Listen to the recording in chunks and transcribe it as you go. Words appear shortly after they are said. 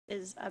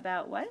is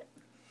about what?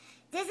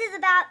 This is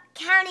about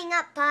counting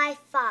up by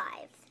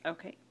fives.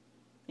 Okay.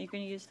 You're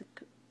going to use the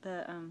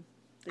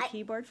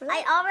keyboard for that?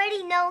 I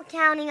already know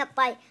counting up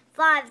by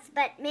fives,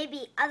 but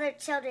maybe other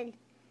children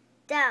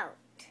don't.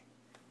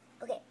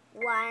 Okay,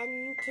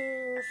 1,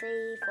 2,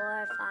 3,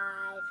 4,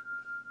 5.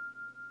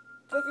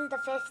 This is the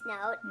fifth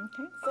note.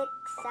 Okay. 6,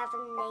 7,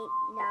 8,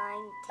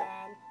 9, 10.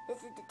 This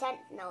is the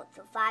 10th note,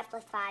 so 5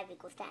 plus 5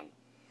 equals 10.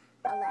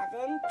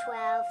 11,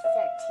 12,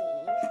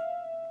 13.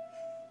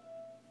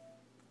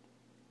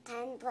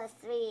 10 plus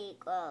 3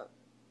 equals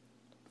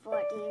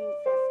 14,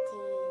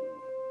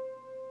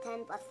 15.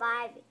 10 plus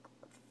 5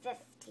 equals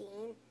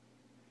 15.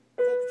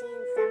 16,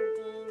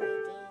 17,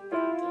 18,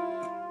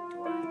 19,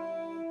 20.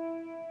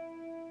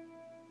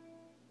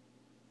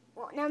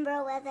 What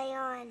number was I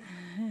on?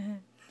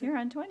 You're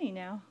on 20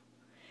 now.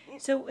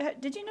 So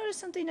did you notice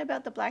something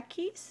about the black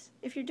keys?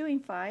 If you're doing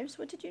fives,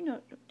 what did you know?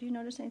 Do you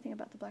notice anything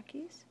about the black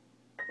keys?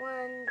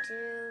 1,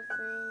 2, 3,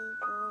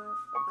 4,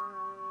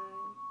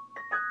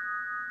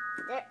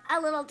 5. They're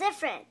a little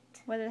different.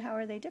 How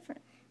are they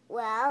different?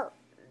 Well,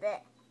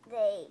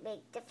 they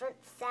make different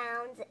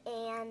sounds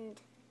and,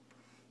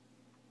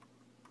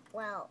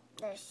 well,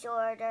 they're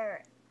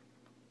shorter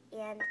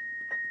and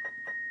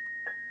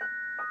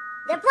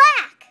they're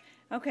black.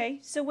 Okay,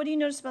 so what do you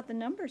notice about the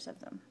numbers of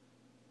them?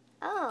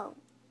 Oh,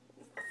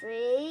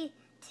 3,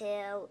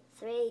 2,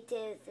 3,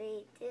 2,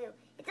 3, 2.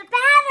 It's a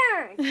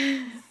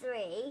pattern.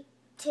 3,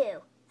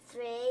 2,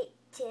 3,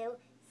 2,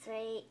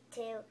 3,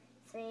 2,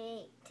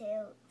 3, 2,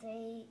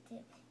 3, 2.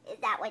 Is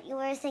that what you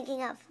were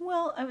thinking of?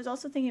 Well, I was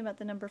also thinking about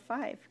the number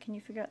 5. Can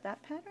you figure out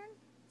that pattern?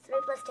 3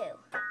 plus 2.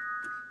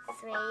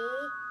 3,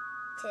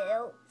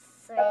 2,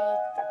 3,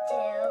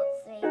 2,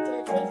 3,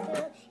 2, 3,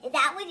 2. Is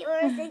that what you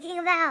were thinking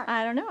about?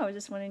 I don't know. I was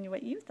just wondering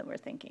what you were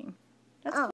thinking. That's Oh. cool.